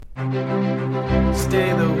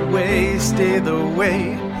Stay the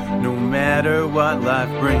way, no matter what life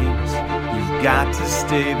brings. You've got to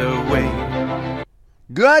stay the way.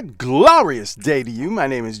 Good, glorious day to you. My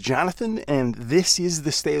name is Jonathan, and this is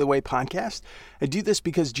the Stay the Way podcast. I do this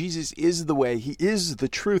because Jesus is the way. He is the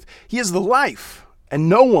truth. He is the life, and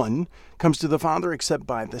no one comes to the Father except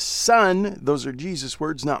by the Son. Those are Jesus'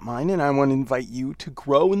 words, not mine, and I want to invite you to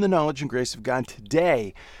grow in the knowledge and grace of God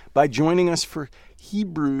today by joining us for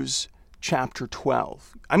Hebrews chapter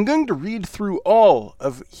 12. I'm going to read through all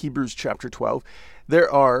of Hebrews chapter 12.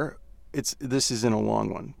 This isn't a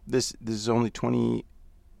long one. This is only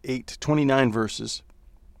 28 to 29 verses.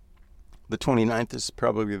 The 29th is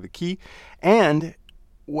probably the key. And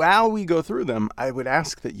while we go through them, I would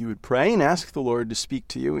ask that you would pray and ask the Lord to speak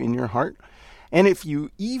to you in your heart. And if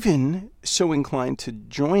you even so inclined to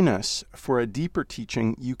join us for a deeper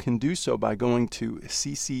teaching, you can do so by going to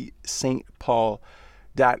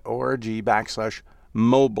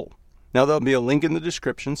ccstpaul.org/mobile. Now, there'll be a link in the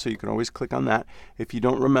description, so you can always click on that. If you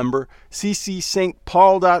don't remember,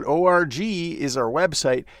 ccstpaul.org is our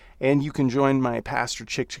website, and you can join my pastor,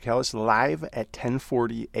 Chick Chikalis, live at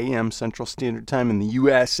 10:40 a.m. Central Standard Time in the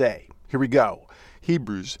USA. Here we go.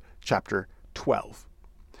 Hebrews chapter 12.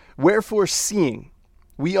 Wherefore, seeing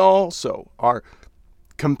we also are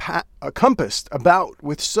compassed about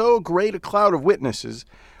with so great a cloud of witnesses,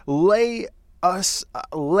 let us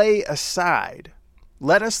lay aside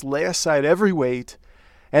every weight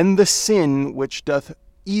and the sin which doth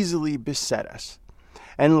easily beset us,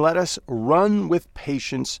 and let us run with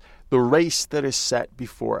patience the race that is set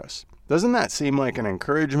before us. Doesn't that seem like an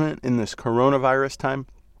encouragement in this coronavirus time?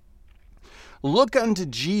 Look unto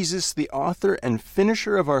Jesus, the author and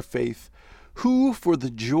finisher of our faith, who for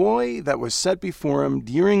the joy that was set before him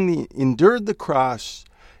endured the cross,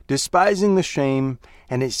 despising the shame,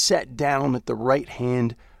 and is set down at the right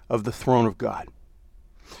hand of the throne of God.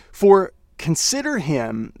 For consider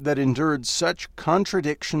him that endured such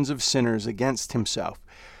contradictions of sinners against himself,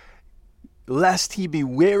 lest he be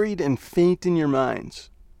wearied and faint in your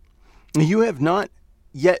minds. You have not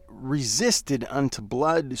yet resisted unto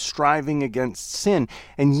blood, striving against sin,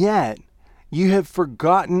 and yet you have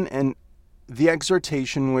forgotten the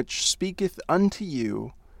exhortation which speaketh unto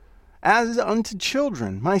you as unto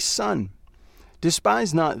children. My son,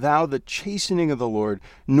 despise not thou the chastening of the Lord,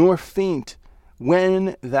 nor faint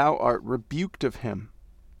when thou art rebuked of him.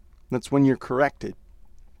 That's when you're corrected.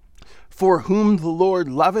 For whom the Lord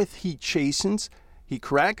loveth, he chastens, he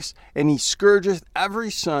corrects, and he scourgeth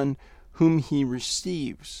every son whom he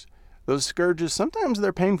receives. Those scourges, sometimes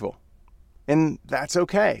they're painful. And that's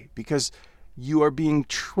okay, because you are being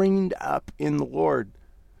trained up in the Lord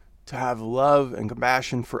to have love and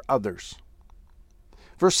compassion for others.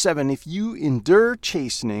 Verse 7, if you endure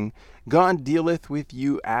chastening, God dealeth with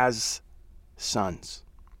you as sons.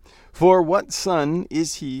 For what son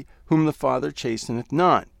is he whom the Father chasteneth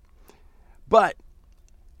not? But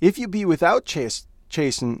if you be without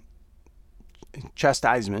chastisement,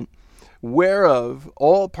 whereof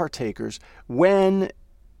all partakers, when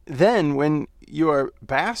you are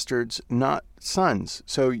bastards, not sons.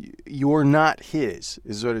 So you're not his,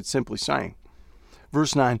 is what it's simply saying.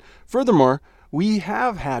 Verse 9, furthermore, we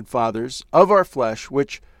have had fathers of our flesh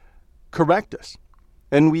which correct us,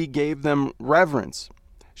 and we gave them reverence.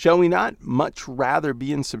 Shall we not much rather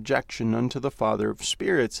be in subjection unto the Father of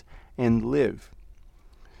spirits and live?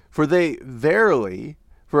 For they verily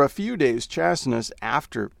for a few days chasten us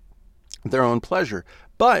after their own pleasure,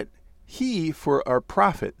 but he for our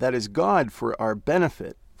profit, that is God for our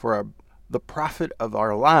benefit, the profit of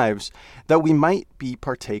our lives, that we might be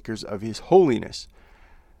partakers of his holiness.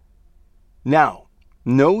 Now,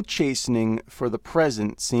 no chastening for the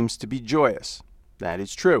present seems to be joyous. That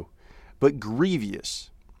is true, but grievous.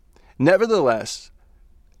 Nevertheless,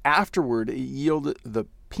 afterward it yielded the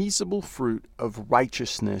peaceable fruit of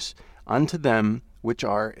righteousness unto them which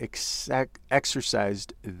are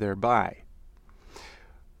exercised thereby.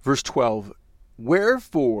 Verse 12,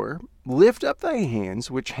 wherefore lift up thy hands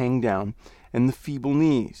which hang down, and the feeble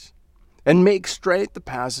knees, and make straight the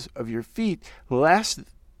paths of your feet, lest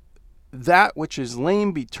that which is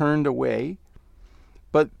lame be turned away,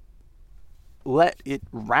 but let it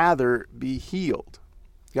rather be healed.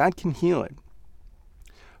 God can heal it.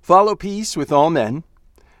 Follow peace with all men,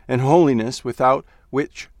 and holiness, without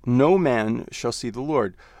which no man shall see the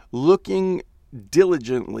Lord, looking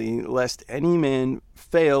diligently, lest any man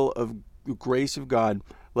fail of the grace of God,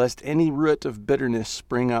 lest any root of bitterness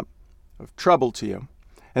spring up of trouble to you,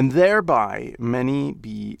 and thereby many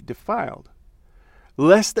be defiled.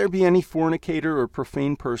 Lest there be any fornicator or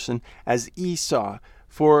profane person as Esau,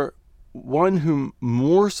 for one whom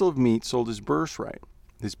morsel of meat sold his birthright.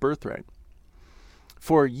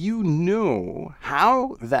 For you know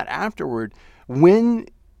how that afterward, when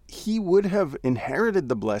he would have inherited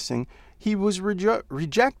the blessing, he was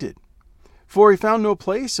rejected. For he found no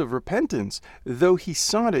place of repentance, though he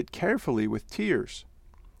sought it carefully with tears.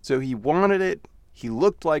 So he wanted it, he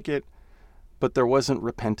looked like it, but there wasn't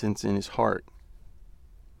repentance in his heart.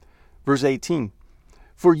 Verse 18,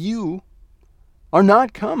 for you are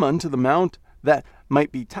not come unto the mount that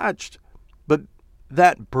might be touched, but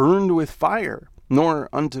that burned with fire, nor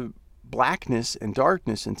unto blackness and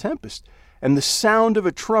darkness and tempest, and the sound of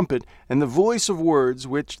a trumpet, and the voice of words,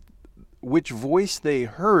 which voice they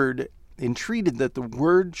heard, entreated that the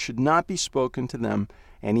word should not be spoken to them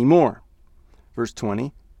any more. Verse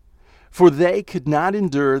 20, for they could not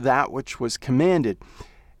endure that which was commanded,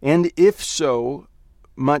 and if so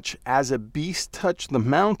much as a beast touch the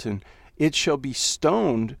mountain, it shall be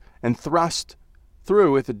stoned and thrust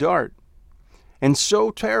through with a dart. And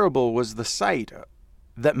so terrible was the sight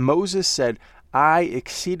that Moses said, I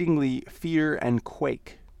exceedingly fear and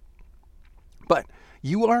quake. But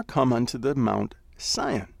you are come unto the Mount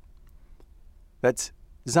Sion, that's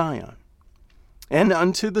Zion, and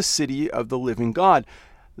unto the city of the living God,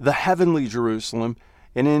 the heavenly Jerusalem,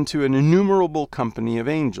 and into an innumerable company of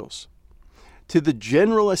angels, to the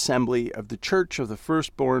general assembly of the church of the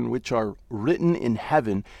firstborn which are written in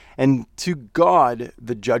heaven, and to God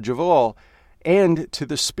the judge of all, and to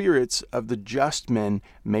the spirits of the just men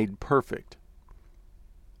made perfect.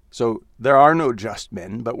 So there are no just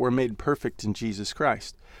men, but we're made perfect in Jesus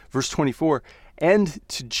Christ. Verse 24, and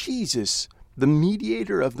to Jesus, the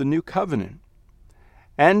mediator of the new covenant,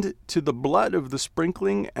 and to the blood of the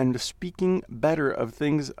sprinkling and the speaking better of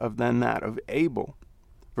things than that of Abel.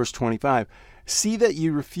 Verse 25, see that ye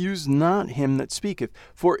refuse not him that speaketh,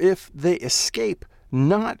 for if they escape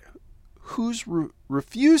not whose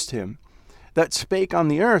refused him that spake on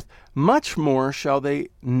the earth, much more shall they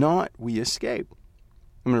not we escape.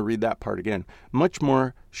 I'm going to read that part again. Much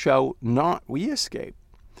more shall not we escape,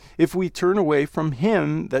 if we turn away from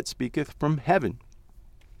him that speaketh from heaven,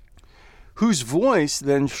 whose voice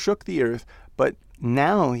then shook the earth, but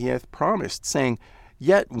now he hath promised, saying,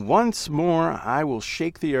 yet once more I will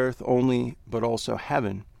shake the earth only, but also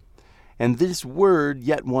heaven. And this word,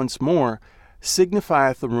 yet once more,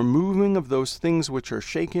 signifieth the removing of those things which are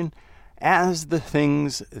shaken, as the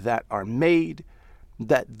things that are made,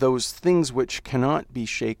 that those things which cannot be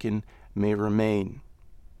shaken may remain.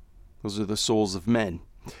 Those are the souls of men.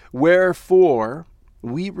 Wherefore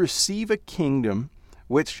we receive a kingdom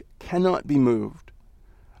which cannot be moved.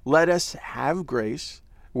 Let us have grace,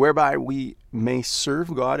 whereby we may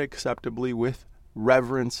serve God acceptably with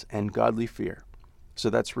reverence and godly fear. So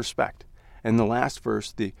that's respect. And the last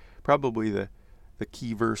verse, probably the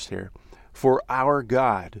key verse here. For our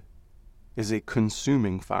God is a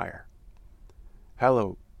consuming fire.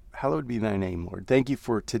 Hallowed be thy name, Lord. Thank you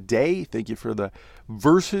for today. Thank you for the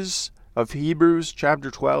verses of Hebrews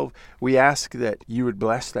chapter 12. We ask that you would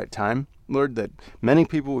bless that time, Lord, that many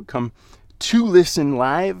people would come to listen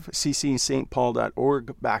live,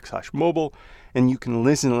 ccstpaul.org/mobile, and you can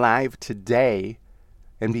listen live today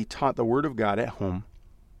and be taught the Word of God at home.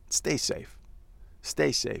 Stay safe.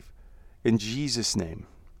 Stay safe. In Jesus' name,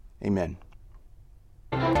 amen.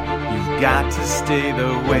 You've got to stay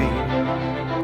the way.